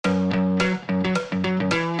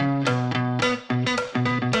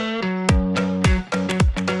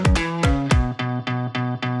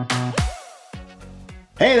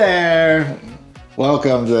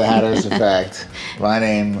Welcome to the Hatter's Effect. My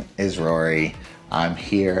name is Rory. I'm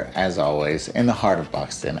here, as always, in the heart of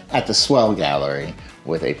Buxton at the Swell Gallery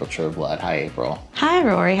with April Trueblood. Hi, April. Hi,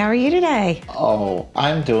 Rory. How are you today? Oh,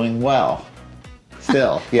 I'm doing well.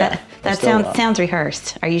 Still, yeah. That sounds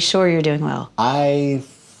rehearsed. Are you sure you're doing well? I'm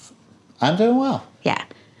doing well. Yeah.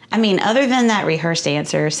 I mean, other than that rehearsed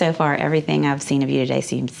answer, so far everything I've seen of you today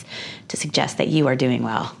seems to suggest that you are doing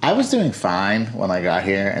well. I was doing fine when I got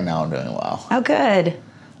here, and now I'm doing well. Oh, good.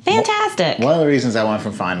 Fantastic. One of the reasons I went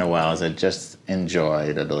from fine to well is I just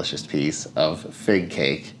enjoyed a delicious piece of fig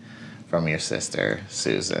cake from your sister,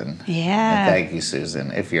 Susan. Yeah. And thank you,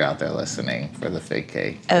 Susan, if you're out there listening, for the fig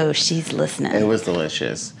cake. Oh, she's listening. It was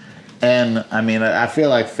delicious. And, I mean, I feel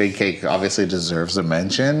like fig cake obviously deserves a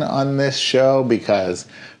mention on this show because,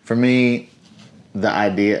 for me, the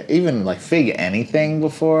idea, even like fig anything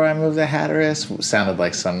before I moved to Hatteras, sounded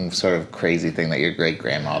like some sort of crazy thing that your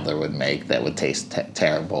great-grandmother would make that would taste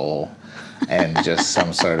terrible and just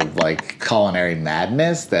some sort of like culinary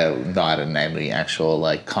madness that not in any actual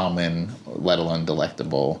like common, let alone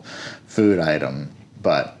delectable food item.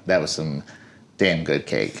 But that was some damn good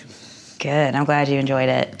cake. Good. I'm glad you enjoyed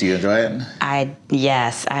it. Do you enjoy it?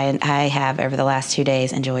 Yes. I have, over the last 2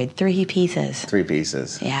 days, enjoyed 3 pieces. 3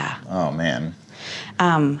 pieces? Yeah. Oh, man.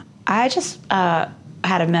 I just had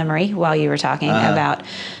a memory while you were talking about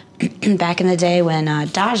back in the day when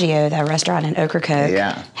Daggio, that restaurant in Ocracoke,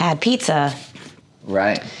 had pizza.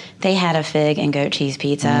 Right. They had a fig and goat cheese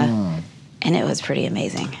pizza, and it was pretty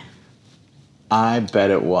amazing. I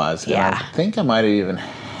bet it was. Yeah. And I think I might have even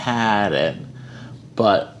had it,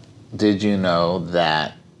 but did you know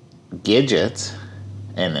that Gidget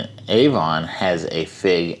in Avon has a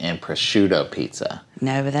fig and prosciutto pizza?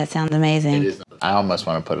 No, but that sounds amazing. I almost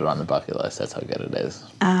want to put it on the bucket list. That's how good it is.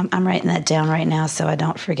 I'm writing that down right now so I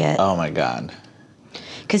don't forget. Oh, my God.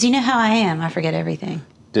 Because you know how I am. I forget everything.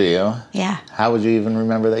 Do you? Yeah. How would you even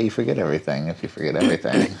remember that you forget everything if you forget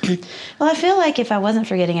everything? Well, I feel like if I wasn't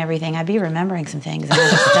forgetting everything, I'd be remembering some things, and I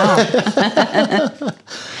just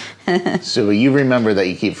don't. So you remember that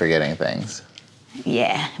you keep forgetting things?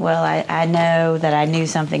 Yeah. Well, I know that I knew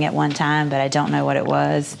something at one time, but I don't know what it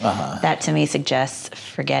was. That, to me, suggests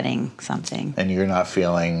forgetting something. And you're not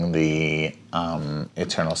feeling the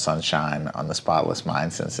eternal sunshine on the spotless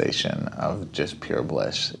mind sensation of just pure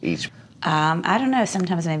bliss each. I don't know.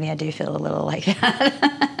 Sometimes maybe I do feel a little like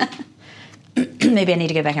that. Maybe I need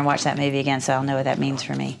to go back and watch that movie again so I'll know what that means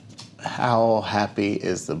for me. How happy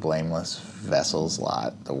is the blameless vessel's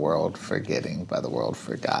lot, the world forgetting by the world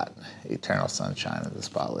forgot. Eternal sunshine of the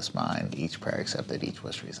spotless mind, each prayer accepted, each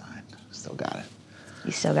wish resigned. Still got it.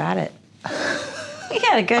 You still got it. You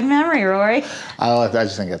got a good memory, Rory. I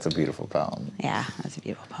just think that's a beautiful poem. Yeah, that's a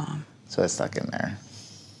beautiful poem. So it's stuck in there.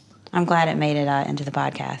 I'm glad it made it into the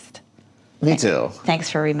podcast. Me too. Thanks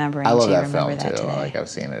for remembering I love to that remember film that too. today. Like I've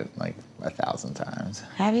seen it like 1,000 times.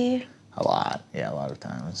 Have you? A lot. Yeah, a lot of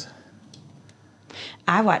times.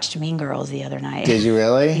 I watched Mean Girls the other night. Did you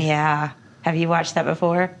really? Yeah. Have you watched that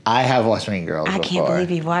before? I have watched Mean Girls before. I can't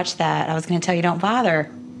believe you watched that. I was going to tell you don't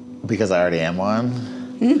bother. Because I already am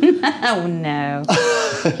one? Oh, no.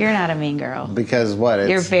 You're not a mean girl. Because what?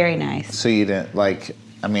 You're very nice. So you didn't, like,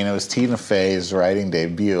 I mean, it was Tina Fey's writing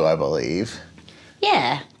debut, I believe.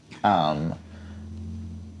 Yeah.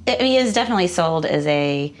 It is definitely sold as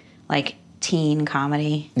a, like, teen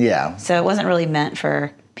comedy. Yeah. So it wasn't really meant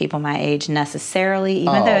for people my age necessarily,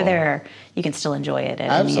 even though you can still enjoy it at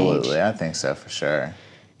any age. Absolutely. I think so, for sure.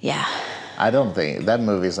 Yeah. I don't think, that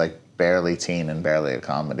movie's like barely teen and barely a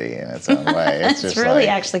comedy in its own way. It's just really like,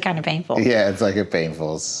 actually kind of painful. Yeah, it's like a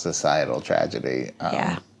painful societal tragedy.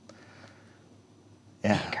 Yeah.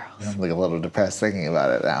 Yeah. I'm like a little depressed thinking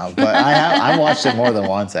about it now. But I watched it more than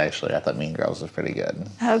once, actually. I thought Mean Girls was pretty good.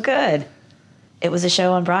 Oh, good. It was a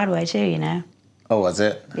show on Broadway, too, you know? Oh, was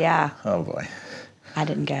it? Yeah. Oh, boy. I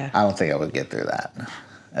didn't go. I don't think I would get through that.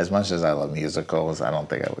 As much as I love musicals, I don't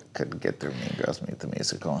think could get through Mean Girls Meet the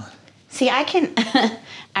Musical. See, I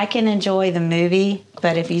can enjoy the movie,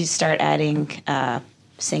 but if you start adding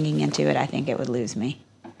singing into it, I think it would lose me.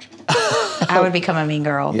 I would become a mean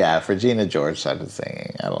girl. Yeah, if Regina George started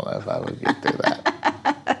singing, I don't know if I would get through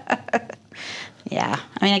that. Yeah.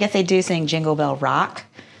 I mean, I guess they do sing Jingle Bell Rock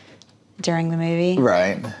during the movie.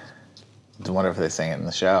 Right. I wonder if they sing it in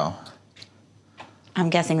the show. I'm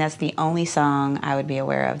guessing that's the only song I would be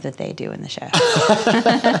aware of that they do in the show.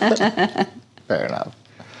 Fair enough.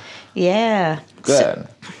 Yeah. Good.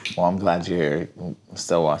 Well, I'm glad you're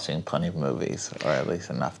still watching plenty of movies, or at least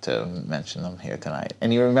enough to mention them here tonight.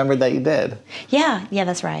 And you remembered that you did. Yeah,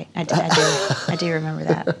 that's right. I do remember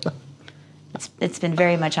that. It's been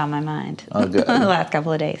very much on my mind Oh, good. the last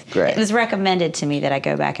couple of days. Great. It was recommended to me that I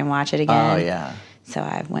go back and watch it again. Oh, yeah. So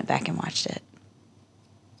I went back and watched it.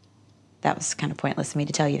 That was kind of pointless of me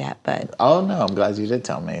to tell you that, but... Oh, no, I'm glad you did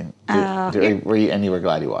tell me. And you were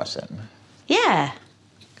glad you watched it? Yeah.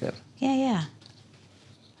 Good. Yeah.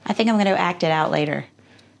 I think I'm going to act it out later.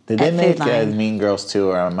 Did they make Food Line. Mean Girls 2,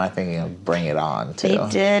 or am I thinking of Bring It On, too? They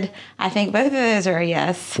did. I think both of those are a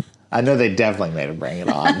yes. I know they definitely made a Bring It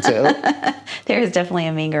On, too. There is definitely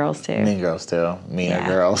a Mean Girls 2. Mean Girls 2. Meaner Yeah.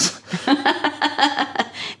 Girls.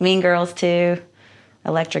 Mean Girls 2.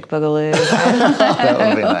 Electric Boogaloo. That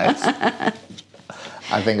would be nice.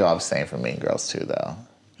 I think I'll abstain from Mean Girls 2, though.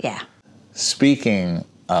 Yeah. Speaking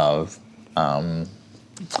of...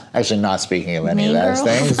 actually, not speaking of any Mean of those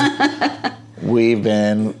Girls? things. We've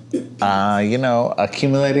been,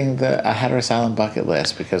 accumulating a Hatteras Island bucket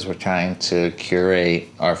list because we're trying to curate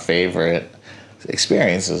our favorite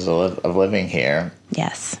experiences of living here.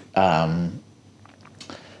 Yes. And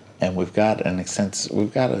we've got it's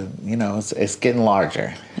getting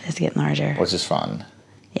larger, It's getting larger. which is fun.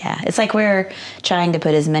 Yeah. It's like we're trying to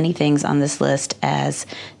put as many things on this list as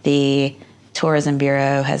the Tourism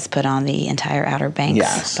Bureau has put on the entire Outer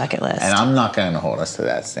Banks bucket list. And I'm not going to hold us to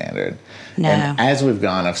that standard. No. And as we've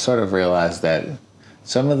gone, I've sort of realized that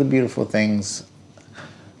some of the beautiful things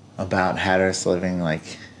about Hatteras living,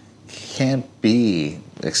 can't be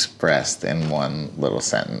expressed in one little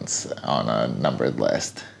sentence on a numbered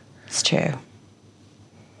list. It's true.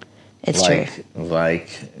 It's true.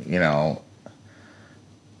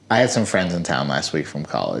 I had some friends in town last week from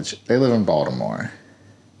college. They live in Baltimore.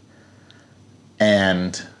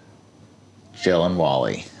 And Jill and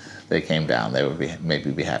Wally, they came down. They would maybe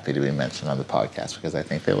be happy to be mentioned on the podcast because I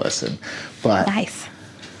think they listen. But Nice.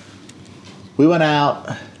 we went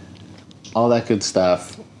out, all that good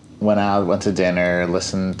stuff. Went to dinner,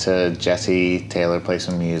 listened to Jesse Taylor play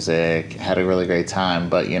some music, had a really great time.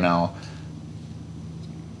 But, and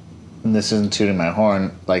this isn't tooting my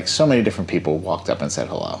horn, so many different people walked up and said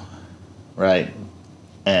hello, right?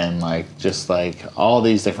 And all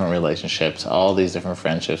these different relationships, all these different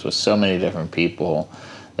friendships with so many different people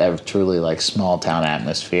that have truly small town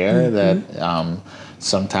atmosphere that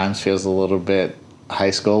sometimes feels a little bit high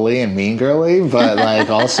schooly and mean girly, but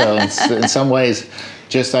also in some ways,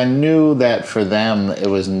 just I knew that for them it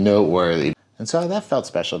was noteworthy, and so that felt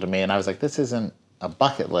special to me. And I was like, this isn't a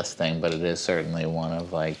bucket list thing, but it is certainly one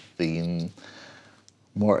of the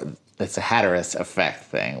more. It's a Hatteras effect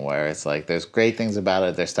thing where it's there's great things about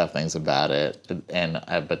it, there's tough things about it, and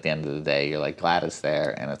but at the end of the day, you're glad it's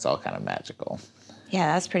there, and it's all kind of magical.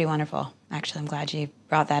 Yeah, that's pretty wonderful. Actually, I'm glad you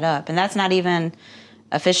brought that up. And that's not even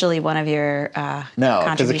officially one of your no,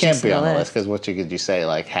 because it can't be on the list. list. Because what could you say?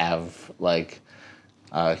 have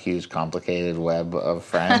a huge complicated web of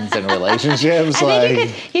friends and relationships. I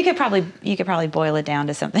think you could probably boil it down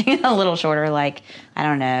to something a little shorter. I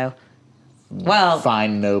don't know. Well,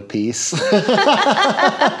 find no peace.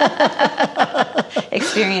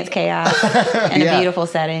 Experience chaos in a beautiful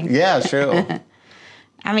setting. Yeah, true.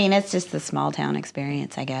 I mean, it's just the small town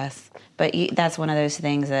experience, I guess. But that's one of those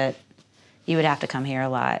things that you would have to come here a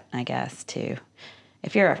lot, I guess, too.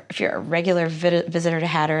 If you're a regular visitor to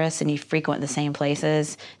Hatteras and you frequent the same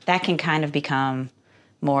places, that can kind of become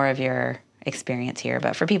more of your experience here.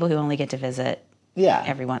 But for people who only get to visit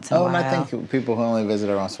every once in a while. And I think people who only visit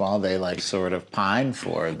every once in a while, they sort of pine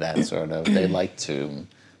for that sort of, they like to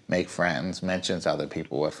make friends, mention to other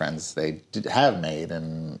people what friends they have made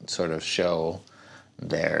and sort of show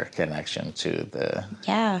their connection to the...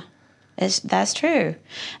 Yeah, that's true.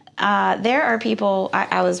 There are people,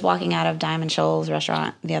 I was walking out of Diamond Shoals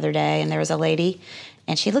restaurant the other day, and there was a lady,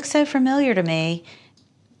 and she looked so familiar to me.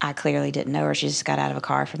 I clearly didn't know her. She just got out of a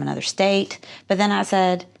car from another state. But then I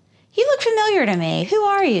said, you look familiar to me. Who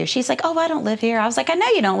are you? She's like, oh, I don't live here. I was like, I know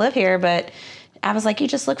you don't live here, but I was like, you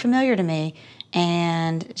just look familiar to me.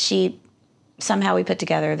 And somehow we put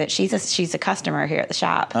together that she's a customer here at the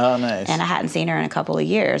shop. Oh, nice. And I hadn't seen her in a couple of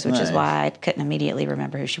years, which is why I couldn't immediately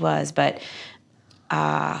remember who she was. But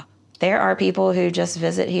there are people who just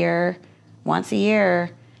visit here once a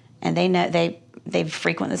year, and they know they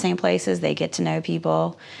frequent the same places. They get to know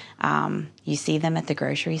people. You see them at the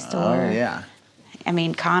grocery store. Oh, yeah. I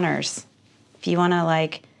mean, Connors, if you want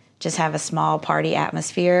to just have a small party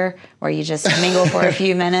atmosphere where you just mingle for a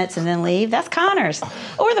few minutes and then leave, that's Connors.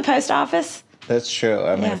 Or the post office. That's true.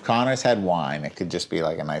 I mean, Yeah. if Connor's had wine, it could just be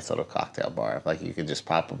like a nice little cocktail bar. Like you could just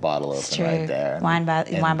pop a bottle It's open true. right there. Wine by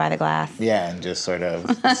the glass. Yeah, and just sort of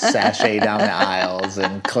sashay down the aisles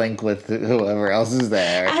and clink with whoever else is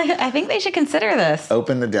there. I think they should consider this.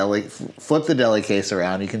 Open the deli, flip the deli case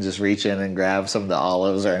around. You can just reach in and grab some of the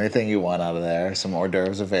olives or anything you want out of there. Some hors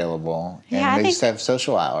d'oeuvres available. Yeah, and I they think- just have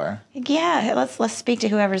social hour. Yeah, let's speak to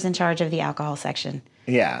whoever's in charge of the alcohol section.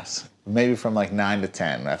 Yes. Maybe from like 9 to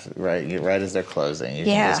 10, right as they're closing. You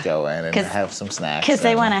Yeah. can just go in and have some snacks. Because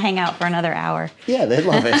they want to hang out for another hour. Yeah, they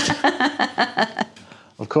love it.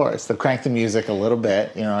 Of course. They'll crank the music a little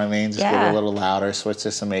bit, you know what I mean? Just get Yeah. a little louder, switch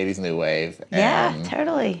to some 80s new wave. Yeah, And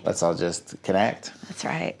totally. let's all just connect. That's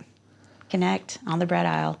right. Connect on the bread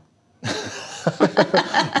aisle.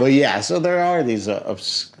 But yeah, so there are these, of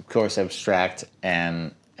course, abstract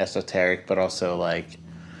and esoteric, but also like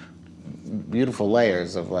beautiful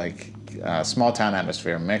layers of like small town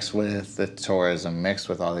atmosphere mixed with the tourism, mixed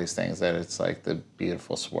with all these things, that it's like the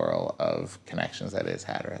beautiful swirl of connections that is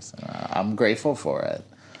Hatteras. And I'm grateful for it,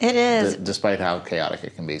 It is. despite how chaotic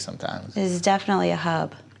it can be sometimes. It is definitely a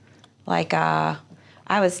hub. Like I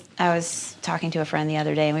was talking to a friend the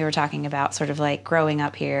other day, and we were talking about sort of like growing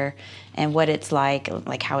up here and what it's like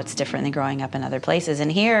how it's different than growing up in other places.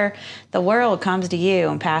 And here, the world comes to you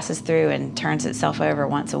and passes through and turns itself over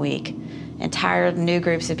once a week. Entire new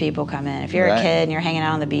groups of people come in. If you're a Right. kid and you're hanging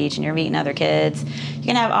out on the beach and you're meeting other kids, you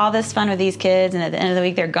can have all this fun with these kids, and at the end of the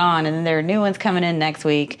week they're gone, and then there are new ones coming in next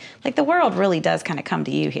week. Like the world really does kind of come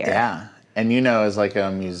to you here. Yeah. And you know, as like a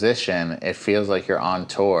musician, it feels like you're on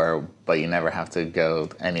tour, but you never have to go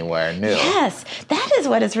anywhere new. Yes, that is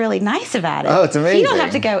what is really nice about it. Oh, it's amazing. You don't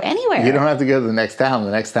have to go anywhere. You don't have to go to the next town.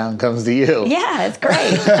 The next town comes to you. Yeah, it's great.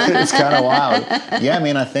 It's kind of wild. Yeah, I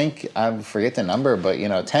mean, I think, I forget the number, but, you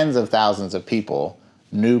know, tens of thousands of people,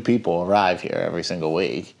 new people arrive here every single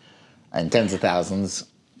week, and tens of thousands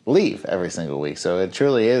leave every single week. So it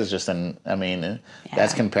truly is just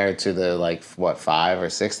that's compared to the, like, 5 or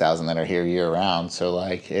 6,000 that are here year round. So,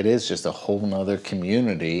 like, it is just a whole nother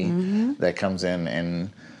community that comes in and,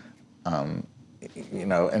 you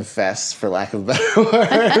know, infests, for lack of a better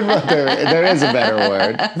word, but there is a better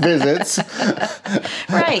word, visits.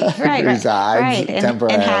 Right. Resides right.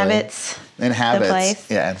 temporarily. Inhabits. Inhabits. The place.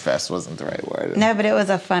 Yeah, infest wasn't the right word. No, but it was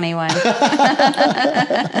a funny one.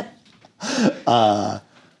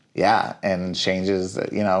 Yeah, and changes,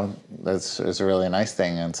 you know, it's a really nice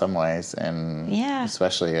thing in some ways. And Yeah.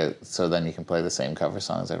 especially so then you can play the same cover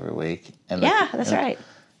songs every week. And Yeah, that's right.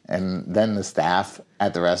 And then the staff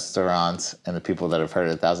at the restaurants and the people that have heard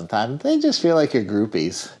it 1,000 times, they just feel like you're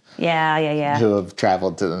groupies Yeah. who have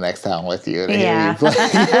traveled to the next town with you to Yeah. hear you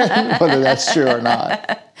play, whether that's true or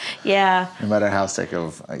not. Yeah. No matter how sick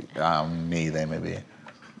of me they may be.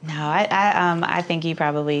 No, I think you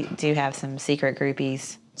probably do have some secret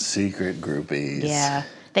groupies. Secret groupies. Yeah.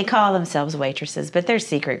 They call themselves waitresses, but they're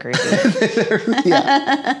secret groupies.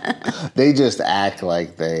 Yeah. They just act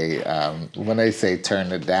like they, when they say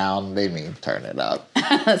turn it down, they mean turn it up.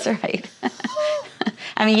 That's right.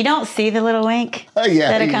 I mean, you don't see the little wink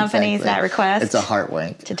that accompanies exactly. that request. It's a heart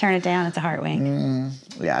wink. To turn it down, it's a heart wink.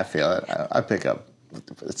 Yeah, I feel it. I pick up.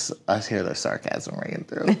 I hear the sarcasm ringing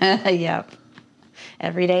through. Yep.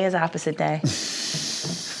 Every day is opposite day.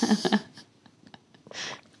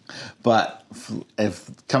 But if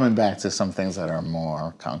coming back to some things that are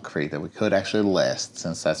more concrete that we could actually list,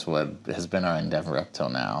 since that's what has been our endeavor up till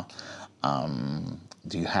now,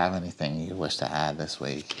 do you have anything you wish to add this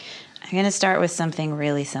week? I'm going to start with something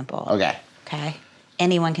really simple. Okay.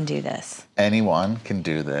 Anyone can do this. Anyone can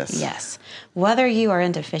do this. Yes. Whether you are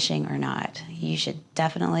into fishing or not, you should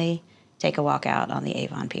definitely take a walk out on the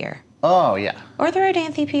Avon Pier. Oh, yeah. Or the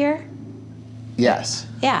Rodanthe Pier. Yes.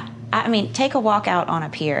 Yeah. I mean, take a walk out on a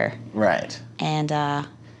pier. Right. And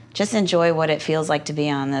just enjoy what it feels like to be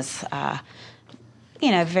on this,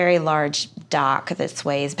 very large dock that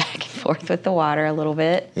sways back and forth with the water a little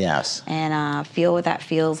bit. Yes. And feel what that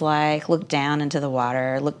feels like. Look down into the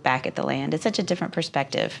water. Look back at the land. It's such a different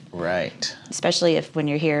perspective. Right. Especially if when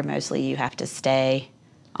you're here, mostly you have to stay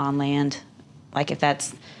on land. Like if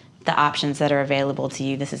that's the options that are available to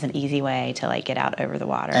you, this is an easy way to like get out over the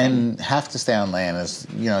water. And have to stay on land is,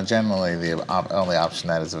 generally the only option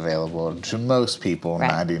that is available to most people,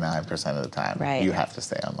 Right. 99% of the time. Right. You have to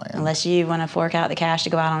stay on land. Unless you want to fork out the cash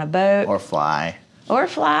to go out on a boat. Or fly. Or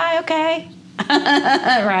fly, okay.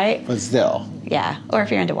 Right? But still. Yeah. Or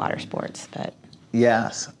if you're into water sports, but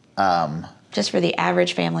Yes. just for the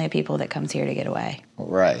average family of people that comes here to get away.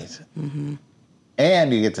 Right. Mm-hmm.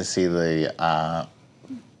 And you get to see the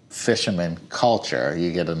fisherman culture.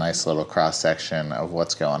 You get a nice little cross section of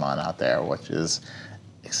what's going on out there, which is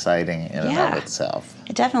exciting in and of itself.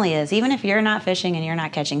 It definitely is. Even if you're not fishing and you're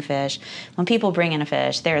not catching fish, when people bring in a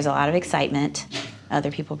fish, there's a lot of excitement. When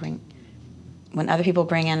other people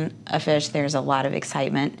bring in a fish, there's a lot of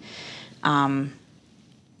excitement.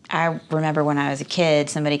 I remember when I was a kid,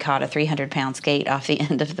 somebody caught a 300-pound skate off the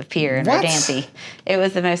end of the pier in Rodanthe. It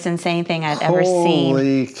was the most insane thing I'd ever seen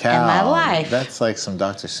Holy cow. in my life. That's like some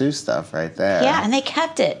Dr. Seuss stuff right there. Yeah, and they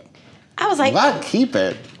kept it. I was like, "What? Keep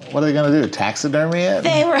it? What are they going to do? Taxidermy it?"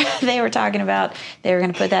 They were talking about they were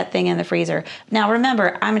going to put that thing in the freezer. Now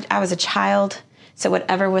remember, I was a child, so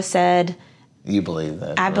whatever was said, you believed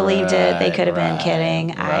it. I believed it. They could have been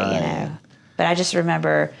kidding. But I just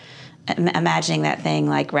remember imagining that thing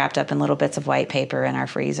like wrapped up in little bits of white paper in our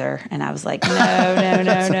freezer, and I was like, no. I bet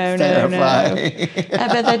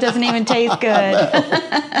that doesn't even taste good.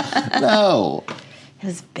 No. It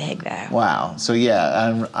was big though. Wow. So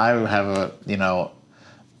yeah, I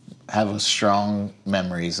have strong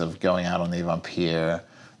memories of going out on the Avon Pier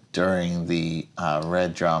during the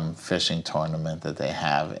Red Drum fishing tournament that they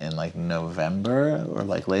have in like November or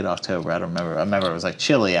like late October. I don't remember. I remember it was like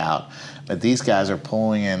chilly out, but these guys are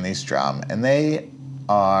pulling in these drum, and they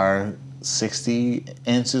are 60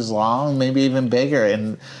 inches long, maybe even bigger,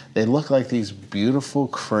 and they look like these beautiful,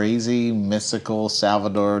 crazy, mystical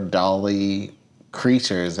Salvador Dali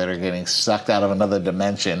creatures that are getting sucked out of another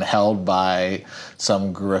dimension, held by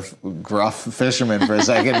some gruff fisherman for a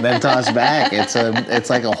second, and then tossed back. It's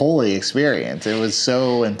like a holy experience. It was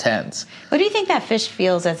so intense. What do you think that fish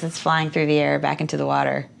feels as it's flying through the air back into the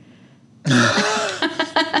water?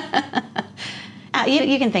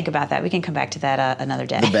 You can think about that. We can come back to that another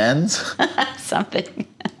day. The bends? Something.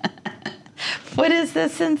 What is the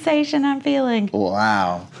sensation I'm feeling?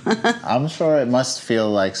 Wow. I'm sure it must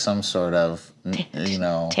feel like some sort of,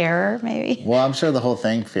 terror, maybe? Well, I'm sure the whole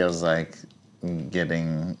thing feels like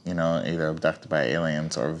getting, either abducted by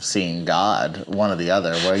aliens or seeing God, one or the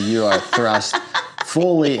other, where you are thrust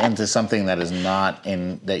fully into something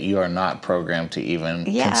that you are not programmed to even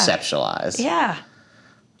conceptualize. Yeah.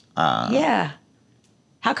 Yeah.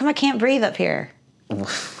 How come I can't breathe up here?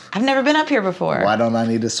 I've never been up here before. Why don't I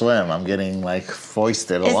need to swim? I'm getting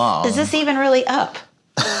foisted along. Is this even really up?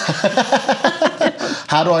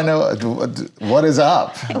 How do I know what is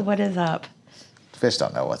up? What is up? Fish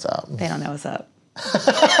don't know what's up. They don't know what's up.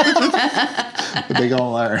 But they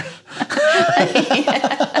gonna learn.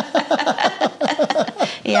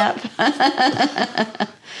 Yep.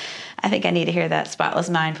 I think I need to hear that Spotless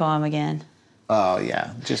Mind poem again. Oh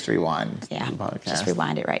yeah, just rewind. Yeah, the podcast. Just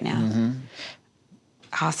rewind it right now. Mm-hmm.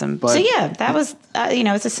 Awesome. But, so yeah, that was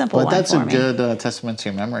it's a simple one. But that's for a me. good testament to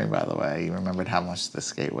your memory, by the way. You remembered how much the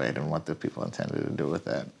skate weighed and what the people intended to do with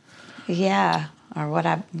it. Yeah, or what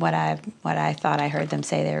I thought I heard them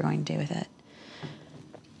say they were going to do with it.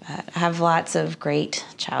 But I have lots of great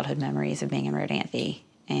childhood memories of being in Rodanthe,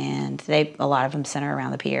 and a lot of them center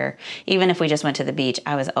around the pier. Even if we just went to the beach,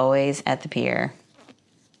 I was always at the pier,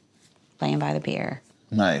 playing by the pier.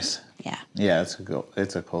 Nice. Yeah. Yeah, it's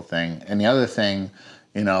a cool thing. And the other thing,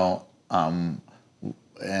 and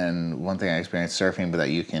one thing I experienced surfing, but that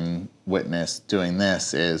you can witness doing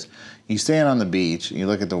this, is you stand on the beach, you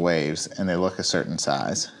look at the waves, and they look a certain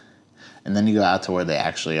size. And then you go out to where they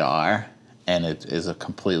actually are, and it is a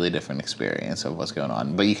completely different experience of what's going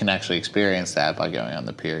on. But you can actually experience that by going on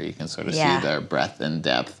the pier. You can sort of see their breadth and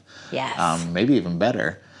depth. Yes. Maybe even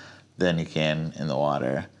better than you can in the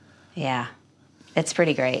water. Yeah. It's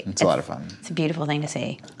pretty great. It's a lot of fun. It's a beautiful thing to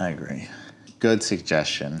see. I agree. Good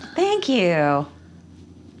suggestion. Thank you. All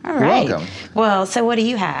You're right. welcome. Well, so what do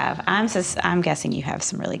you have? I'm guessing you have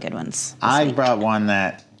some really good ones. I brought one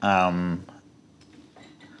that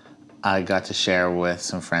I got to share with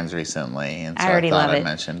some friends recently, and so I thought I'd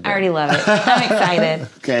mention it. I already love it. I'm excited.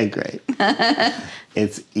 Okay, great.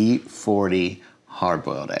 It's Eat 40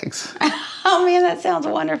 hard-boiled eggs. Oh man, that sounds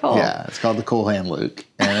wonderful. Yeah, it's called the Cool Hand Luke,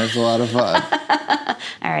 and it's a lot of fun.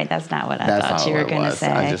 All right, that's not what I thought you were going to say.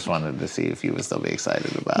 I just wanted to see if you would still be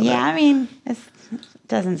excited about it. Yeah, I mean, it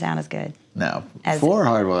doesn't sound as good. No, 4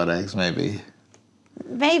 hard-boiled eggs, maybe.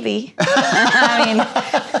 Maybe. I mean,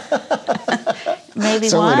 maybe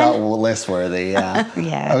certainly one. Not list worthy. Yeah.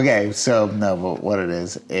 Yeah. Okay, so no, but what it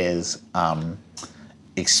is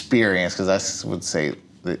experience, because I would say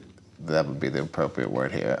that would be the appropriate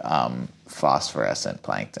word here. Phosphorescent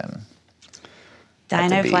plankton.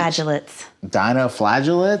 Dinoflagellates.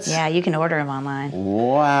 Dinoflagellates? Yeah, you can order them online.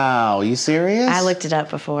 Wow, you serious? I looked it up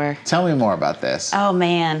before. Tell me more about this. Oh,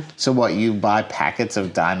 man. So what, you buy packets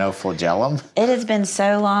of dinoflagellum? It has been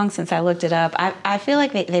so long since I looked it up. I feel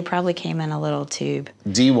like they probably came in a little tube.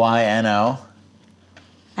 DYNO?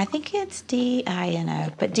 I think it's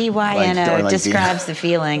D-I-N-O, but D-Y-N-O Like describes the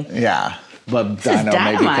feeling. Yeah, but dino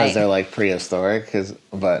maybe because they're like prehistoric.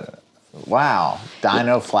 But wow,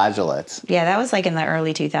 dinoflagellates. Yeah, that was like in the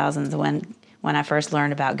early 2000s when I first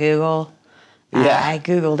learned about Google. Yeah, I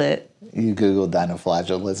Googled it. You Googled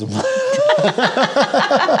dinoflagellism.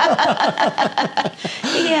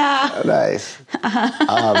 Yeah. Nice.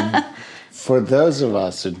 For those of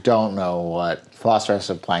us who don't know what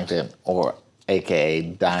phosphorescent plankton, or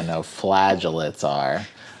AKA dinoflagellates, are,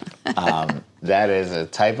 that is a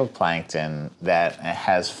type of plankton that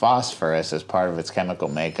has phosphorus as part of its chemical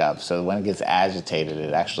makeup. So when it gets agitated,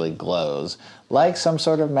 it actually glows like some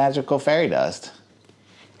sort of magical fairy dust.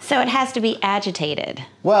 So it has to be agitated.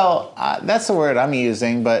 Well, that's the word I'm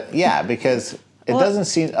using, but yeah, because it doesn't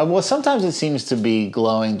seem... Well, sometimes it seems to be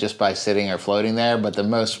glowing just by sitting or floating there, but the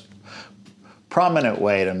most prominent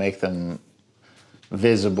way to make them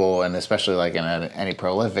visible, and especially like in any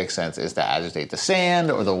prolific sense, is to agitate the sand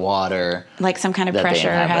or the water. Like some kind of pressure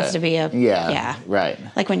has to be a... Yeah, right.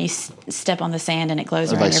 Like when you step on the sand and it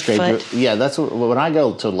glows around your foot. Yeah, that's when I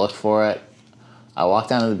go to look for it. I walk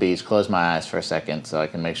down to the beach, close my eyes for a second so I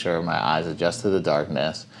can make sure my eyes adjust to the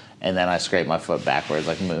darkness, and then I scrape my foot backwards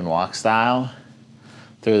like moonwalk style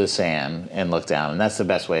through the sand and look down, and that's the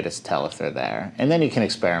best way to tell if they're there. And then you can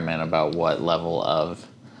experiment about what level of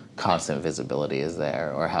constant visibility is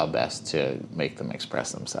there or how best to make them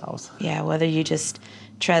express themselves. Yeah, whether you just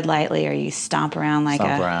tread lightly or you stomp around like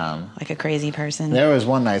a crazy person. There was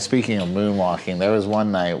one night, speaking of moonwalking, there was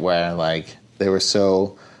one night where like they were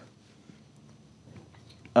so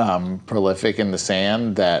prolific in the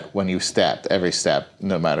sand that when you stepped, every step,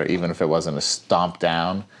 no matter, even if it wasn't a stomp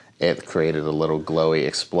down, it created a little glowy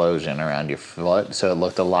explosion around your foot. So it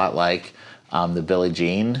looked a lot like the Billie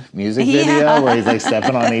Jean music video where he's like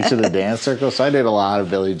stepping on each of the dance circles. So I did a lot of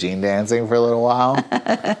Billie Jean dancing for a little while.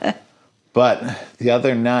 But the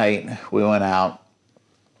other night we went out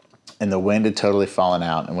and the wind had totally fallen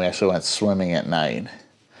out and we actually went swimming at night.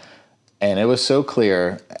 And it was so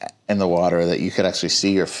clear in the water that you could actually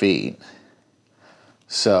see your feet.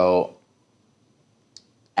 So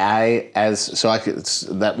I've never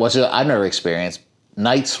experienced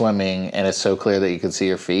night swimming and it's so clear that you could see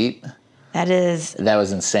your feet. That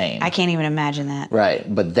was insane. I can't even imagine that. Right.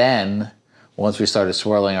 But then once we started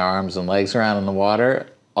swirling our arms and legs around in the water,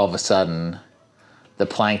 all of a sudden the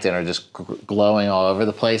plankton are just glowing all over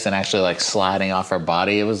the place and actually like sliding off our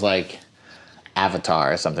body. It was like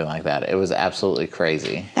Avatar or something like that. It was absolutely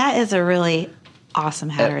crazy. That is a really awesome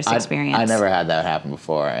Hatteras experience. I never had that happen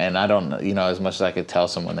before, and I don't, as much as I could tell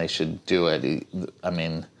someone they should do it, I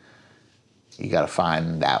mean, you got to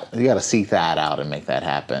find out, you got to seek that out and make that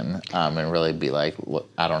happen, and really be like,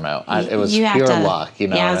 I don't know, it was pure luck,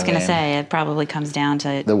 Yeah, I was going to say, it probably comes down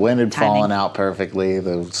to the wind had timing. fallen out perfectly,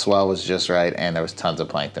 the swell was just right, and there was tons of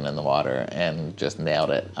plankton in the water, and just nailed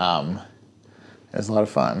it. It was a lot of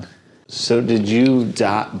fun. So did you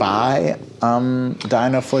buy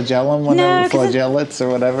Dinoflagellum, flagellates or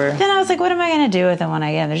whatever? Then I was like, what am I going to do with them when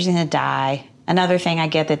I get them? They're just going to die. Another thing I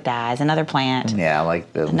get that dies, another plant. Yeah,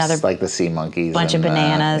 like the sea monkeys. Bunch of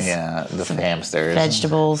bananas. The hamsters.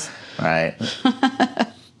 Vegetables. Right.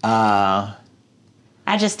 I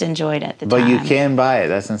just enjoyed it at the time. But you can buy it.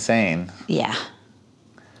 That's insane. Yeah.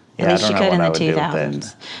 Yeah, at least you could in the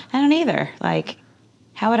 2000s. I don't either. Like,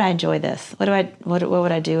 how would I enjoy this? What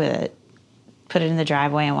would I do with it? Put it in the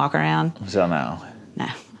driveway and walk around? So no. No.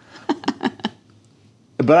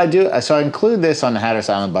 But I do, so I include this on the Hatteras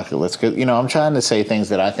Island bucket list because, I'm trying to say things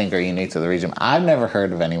that I think are unique to the region. I've never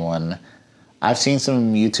heard of anyone. I've seen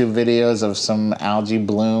some YouTube videos of some algae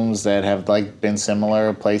blooms that have like been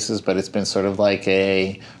similar places, but it's been sort of like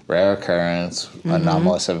a rare occurrence,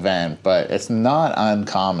 anomalous event, but it's not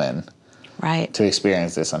uncommon. Right. To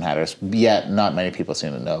experience this on Hatteras, yet not many people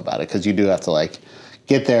seem to know about it because you do have to like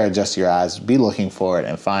get there, adjust your eyes, be looking for it,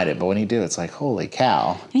 and find it. But when you do, it's like, holy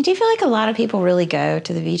cow. I mean, do you feel like a lot of people really go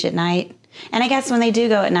to the beach at night? And I guess when they do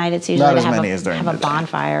go at night, it's usually to have a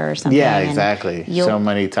bonfire or something. Yeah, exactly. So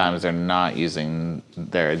many times they're not using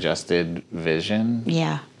their adjusted vision.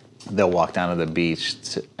 Yeah. They'll walk down to the beach,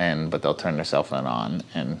 but they'll turn their cell phone on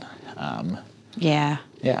and... Yeah.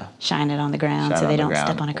 Shine it on the ground so they don't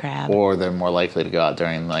step on a crab. Or they're more likely to go out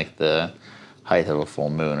during like the height of a full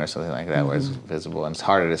moon or something like that where it's visible. And it's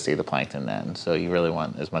harder to see the plankton then. So you really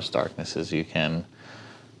want as much darkness as you can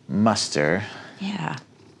muster. Yeah.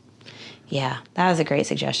 Yeah. That was a great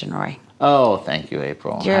suggestion, Rory. Oh, thank you,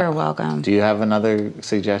 April. You're welcome. Do you have another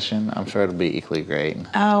suggestion? I'm sure it'll be equally great.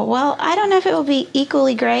 Oh, well, I don't know if it will be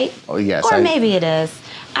equally great. Oh, yes. Or maybe it is.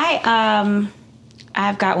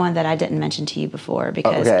 I've got one that I didn't mention to you before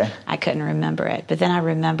because I couldn't remember it. But then I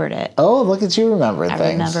remembered it. Oh, look at you remembering things.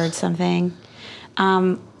 I remembered something.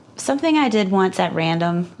 Something I did once at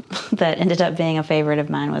random that ended up being a favorite of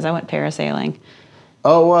mine was I went parasailing.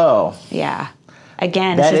 Oh, whoa. Yeah.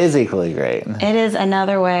 Again, that is equally great. It is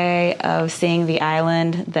another way of seeing the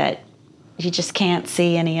island that you just can't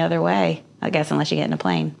see any other way, I guess, unless you get in a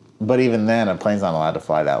plane. But even then, a plane's not allowed to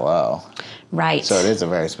fly that low. Right. So it is a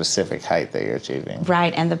very specific height that you're achieving.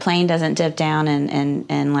 Right, and the plane doesn't dip down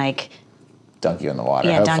and like... dunk you in the water.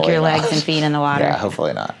 Yeah, hopefully dunk your not. legs and feet in the water. Yeah,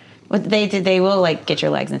 hopefully not. Well, they will, like, get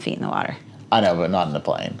your legs and feet in the water. I know, but not in the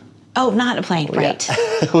plane. Oh, not a plane, right.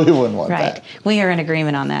 Yeah. We wouldn't want that. Right. We are in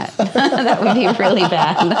agreement on that. That would be really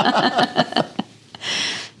bad.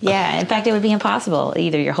 Yeah, in fact, it would be impossible.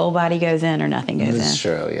 Either your whole body goes in or nothing goes in. That's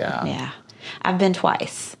true, yeah. Yeah. I've been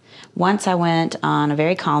twice. Once I went on a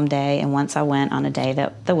very calm day, and once I went on a day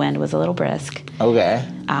that the wind was a little brisk. Okay.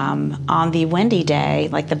 On the windy day,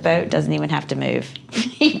 like the boat doesn't even have to move.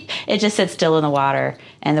 It just sits still in the water,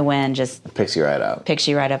 and the wind just picks you right up. Picks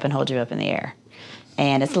you right up and holds you up in the air.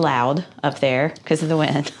 And it's loud up there because of the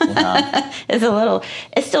wind. Wow.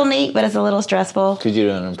 It's still neat, but it's a little stressful. Could you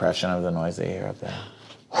do an impression of the noise that you hear up there?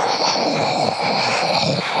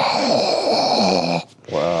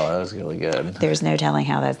 Whoa, that was really good. There's no telling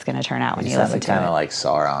how that's going to turn out when you listen to it. Kind of like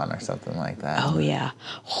Sauron or something like that. Oh, yeah.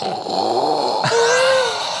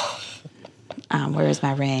 Where's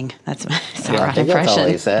my ring? That's my Sauron impression. That's all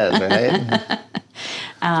he says,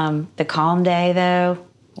 right? The calm day, though,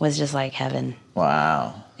 was just like heaven.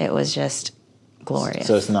 Wow. It was just glorious.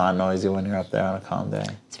 So it's not noisy when you're up there on a calm day?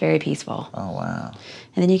 It's very peaceful. Oh, wow.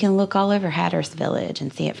 And then you can look all over Hatteras Village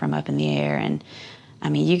and see it from up in the air. And, I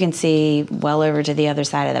mean, you can see well over to the other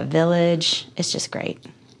side of the village. It's just great.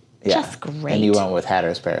 Yeah. Just great. And you went with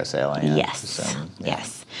Hatteras Parasailing. Yes.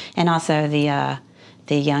 Yes. And also the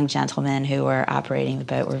young gentlemen who were operating the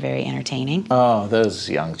boat were very entertaining. Oh, those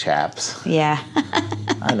young chaps. Yeah.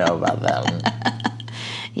 I know about them.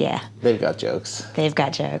 Yeah. They've got jokes. They've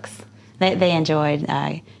got jokes. They enjoyed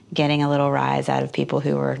getting a little rise out of people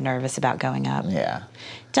who were nervous about going up. Yeah.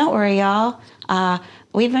 Don't worry, y'all.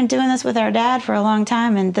 We've been doing this with our dad for a long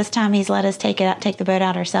time, and this time he's let us take the boat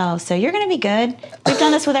out ourselves. So you're going to be good. We've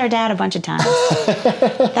done this with our dad a bunch of times.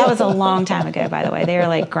 That was a long time ago, by the way. They are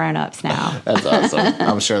like grown-ups now. That's awesome.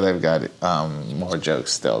 I'm sure they've got more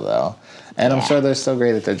jokes still, though. And I'm sure they're still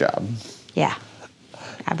great at their job. Yeah.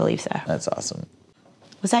 I believe so. That's awesome.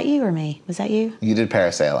 Was that you or me? Was that you? You did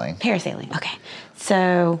parasailing. Parasailing. Okay.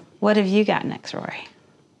 So what have you got next, Rory?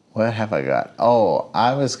 What have I got? Oh,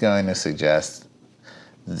 I was going to suggest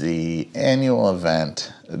the annual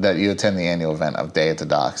event, that you attend the annual event of Day at the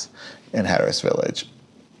Docks in Hatteras Village.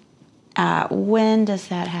 When does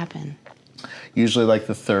that happen? Usually like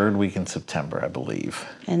the third week in September, I believe.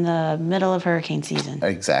 In the middle of hurricane season.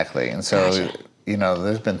 Exactly. And so, Gotcha.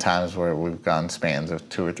 There's been times where we've gone spans of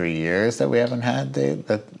 2 or 3 years that we haven't had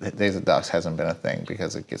Days at Docks hasn't been a thing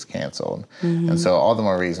because it gets canceled. Mm-hmm. And so all the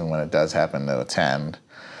more reason when it does happen to attend.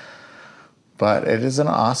 But it is an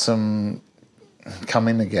awesome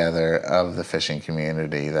coming together of the fishing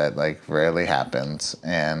community that like rarely happens.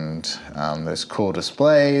 And there's cool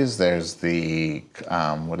displays. There's the,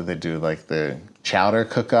 what do they do? Like the chowder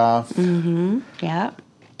cook-off. Mm-hmm. Yeah.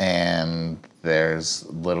 And there's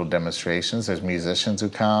little demonstrations. There's musicians who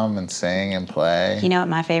come and sing and play. You know what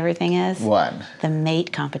my favorite thing is? What? The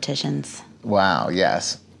mate competitions. Wow,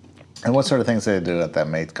 yes. And what sort of things do they do at that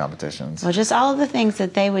mate competitions? Well, just all of the things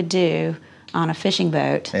that they would do on a fishing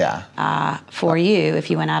boat. Yeah. For you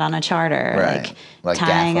if you went out on a charter. Right. Like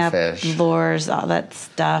tying up fish. lures, all that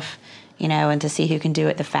stuff, and to see who can do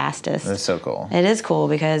it the fastest. That's so cool. It is cool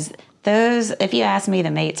because those, if you ask me,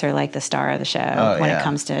 the mates are like the star of the show when it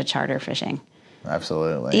comes to charter fishing.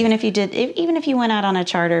 Absolutely. Even if you went out on a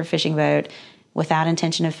charter fishing boat without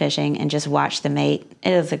intention of fishing and just watched the mate,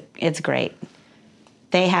 it's great.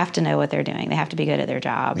 They have to know what they're doing. They have to be good at their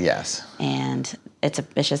job. Yes. And it's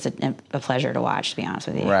just a pleasure to watch, to be honest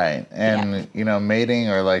with you. Right. And, mating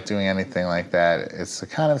or like doing anything like that, it's the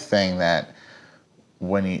kind of thing that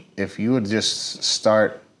if you would just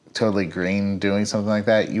start totally green doing something like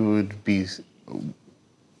that, you would be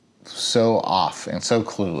so off and so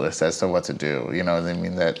clueless as to what to do. You know what I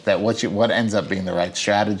mean? That what ends up being the right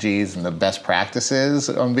strategies and the best practices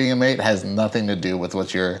on being a mate has nothing to do with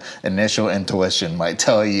what your initial intuition might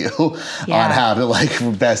tell you on how to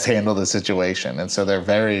like best handle the situation. And so they're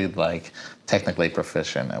very like technically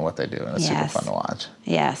proficient at what they do, and it's super fun to watch.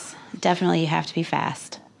 Yes, definitely. You have to be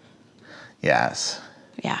fast. Yes.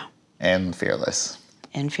 Yeah. And fearless.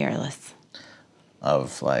 And fearless.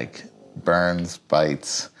 Of like burns,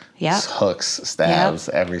 bites, Yep. hooks, stabs,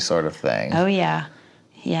 every sort of thing. Oh, yeah.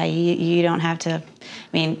 Yeah, you don't have to, I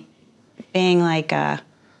mean, being like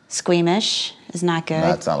squeamish is not good.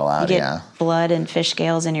 That's not allowed, you get blood and fish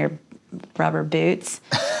scales in your rubber boots.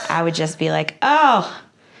 I would just be like, oh,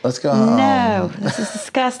 let's go home. No, this is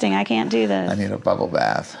disgusting. I can't do this. I need a bubble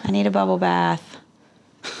bath. I need a bubble bath.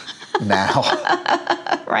 Now.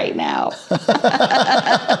 Right now.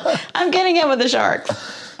 I'm getting in with the sharks.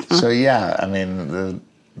 So, yeah, I mean, the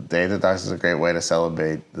Day of the Dogs is a great way to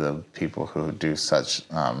celebrate the people who do such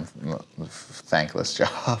thankless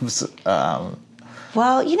jobs.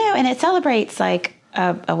 Well, you know, and it celebrates like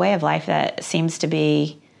a way of life that seems to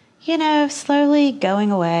be, you know, slowly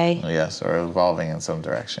going away. Yes, or evolving in some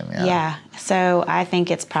direction, yeah. Yeah, so I think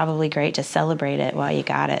it's probably great to celebrate it while you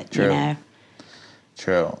got it, True. You know?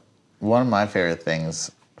 True. One of my favorite things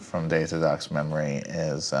from Day of the Dogs memory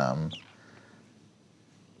is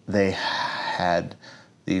they had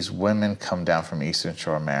these women come down from Eastern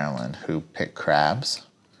Shore, Maryland, who pick crabs.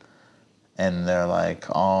 And they're like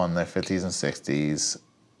all in their 50s and 60s,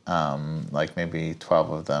 like maybe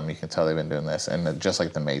 12 of them. You can tell they've been doing this. And just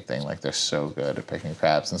like the mate thing, like they're so good at picking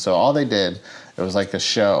crabs. And so all they did, it was like a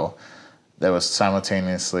show that was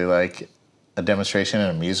simultaneously like a demonstration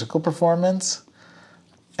and a musical performance.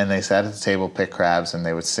 And they sat at the table, picked crabs, and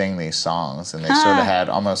they would sing these songs. And they sort of had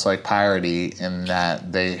almost like parody in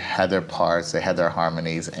that they had their parts, they had their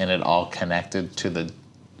harmonies, and it all connected to the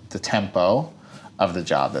tempo of the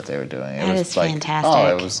job that they were doing. That is like, fantastic.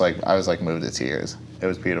 Oh, it was like, I was like moved to tears. It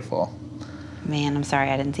was beautiful. Man, I'm sorry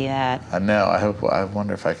I didn't see that. I know. I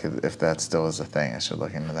wonder if that still is a thing. I should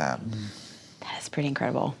look into that. That is pretty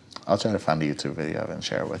incredible. I'll try to find a YouTube video of it and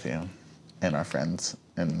share it with you and our friends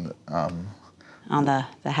and on the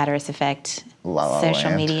Hatteras Effect La La social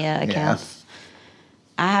Land. media accounts.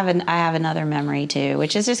 Yeah. I have another memory too,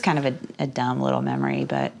 which is just kind of a dumb little memory,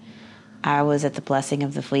 but I was at the Blessing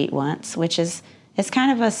of the Fleet once, which is it's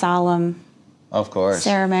kind of a solemn of course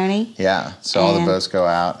ceremony. Yeah. So all the boats go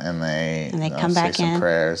out and they come back say some in.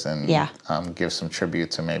 prayers and give some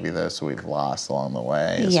tribute to maybe those we've lost along the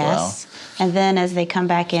way as well. And then as they come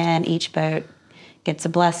back in, each boat gets a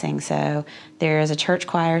blessing. So there is a church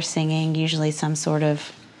choir singing, usually some sort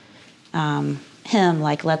of hymn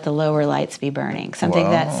like "Let the Lower Lights Be Burning," something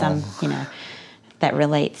that that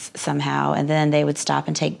relates somehow. And then they would stop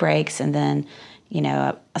and take breaks, and then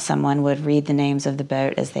someone would read the names of the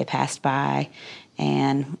boat as they passed by,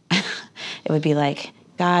 and it would be like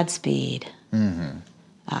Godspeed. Mm-hmm.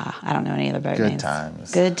 I don't know any other boat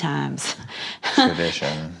names. Good times.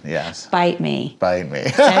 Tradition, yes. Bite me. Bite me.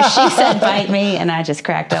 So she said bite me, and I just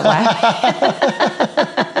cracked up laughing.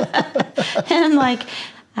 And I'm like,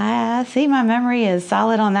 I see my memory is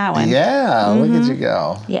solid on that one. Yeah, look at you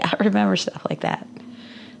go. Yeah, I remember stuff like that.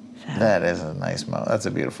 So, that is a nice moment. That's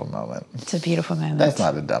a beautiful moment. It's a beautiful moment. That's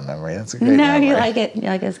not a dumb memory. That's a great memory. No, you like it. You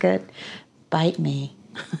like it's good. Bite me.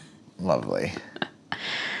 Lovely.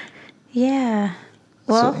 Yeah.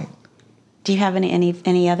 Well, Sweet. Do you have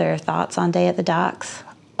any other thoughts on Day at the Docks?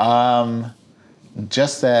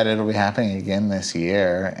 Just that it'll be happening again this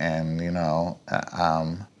year, and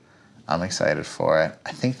I'm excited for it.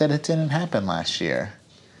 I think that it didn't happen last year.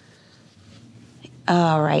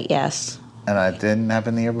 Oh, right, yes. And it didn't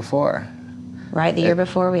happen the year before. Right, the year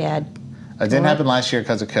before we had... It didn't happen last year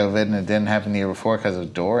because of COVID, and it didn't happen the year before because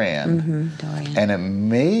of Dorian. Mm-hmm, Dorian. And it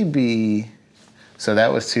may be... So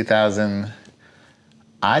that was 2000...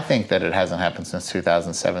 I think that it hasn't happened since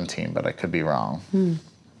 2017, but I could be wrong.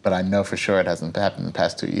 But I know for sure it hasn't happened in the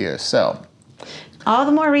past 2 years. So... all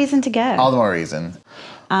the more reason to go. All the more reason.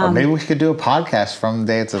 Or maybe we could do a podcast from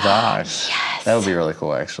Day at the Dogs. Yes. That would be really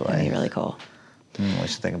cool, actually. That would be really cool. We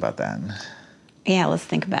should think about that. Yeah, let's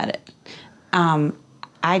think about it.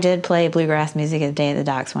 I did play bluegrass music at Day at the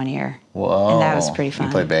Docks one year. Whoa. And that was pretty fun.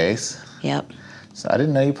 You play bass? Yep. So I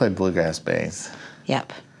didn't know you played bluegrass bass.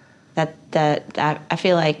 Yep. I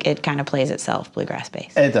feel like it kind of plays itself, bluegrass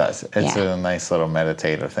bass. It does. It's a nice little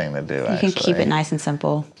meditative thing to do, You can keep it nice and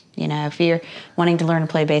simple. If you're wanting to learn to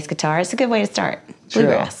play bass guitar, it's a good way to start.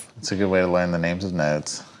 Bluegrass. True. It's a good way to learn the names of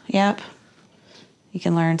notes. Yep. You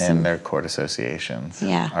can learn and their chord associations.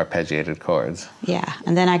 Yeah. Arpeggiated chords. Yeah.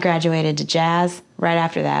 And then I graduated to jazz right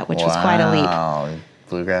after that, which was quite a leap. Wow.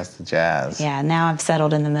 Bluegrass to jazz. Yeah. Now I've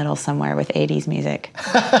settled in the middle somewhere with 80s music.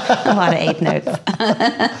 A lot of eighth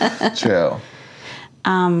notes. True.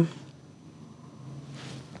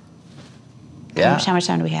 Yeah. How much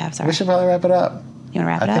time do we have? Sorry. We should probably wrap it up. You want to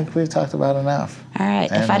wrap it up? I think we've talked about enough. All right.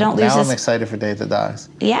 And if I don't lose now this... I'm excited for Day at the Dogs.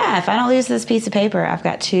 Yeah, if I don't lose this piece of paper, I've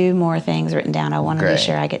got 2 more things written down I want to be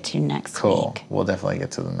sure I get to next week. Cool. We'll definitely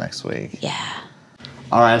get to them next week. Yeah.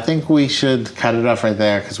 All right, I think we should cut it off right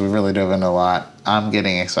there because we really dove into a lot. I'm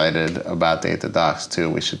getting excited about Date the Docs too.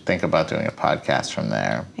 We should think about doing a podcast from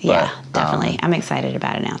there. Yeah, definitely. I'm excited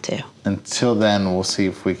about it now too. Until then, we'll see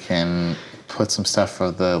if we can put some stuff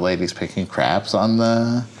of the ladies picking crabs on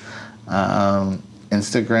the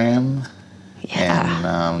Instagram.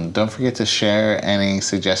 Yeah. And don't forget to share any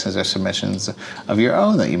suggestions or submissions of your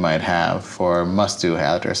own that you might have for must-do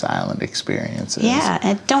Hatteras Island experiences. Yeah,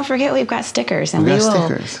 and don't forget we've got stickers, and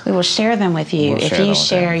stickers. we will share them with you We'll if share you them with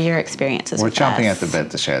share them. your experiences We're with chomping us. at the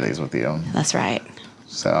bit to share these with you. That's right.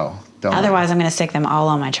 So don't. Otherwise, I'm going to stick them all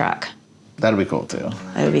on my truck. That'll be cool too.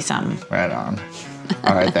 That would be something. Right on.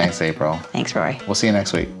 All right, thanks, April. Thanks, Rory. We'll see you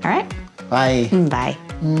next week. All right. Bye. Bye.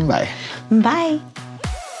 Bye. Bye.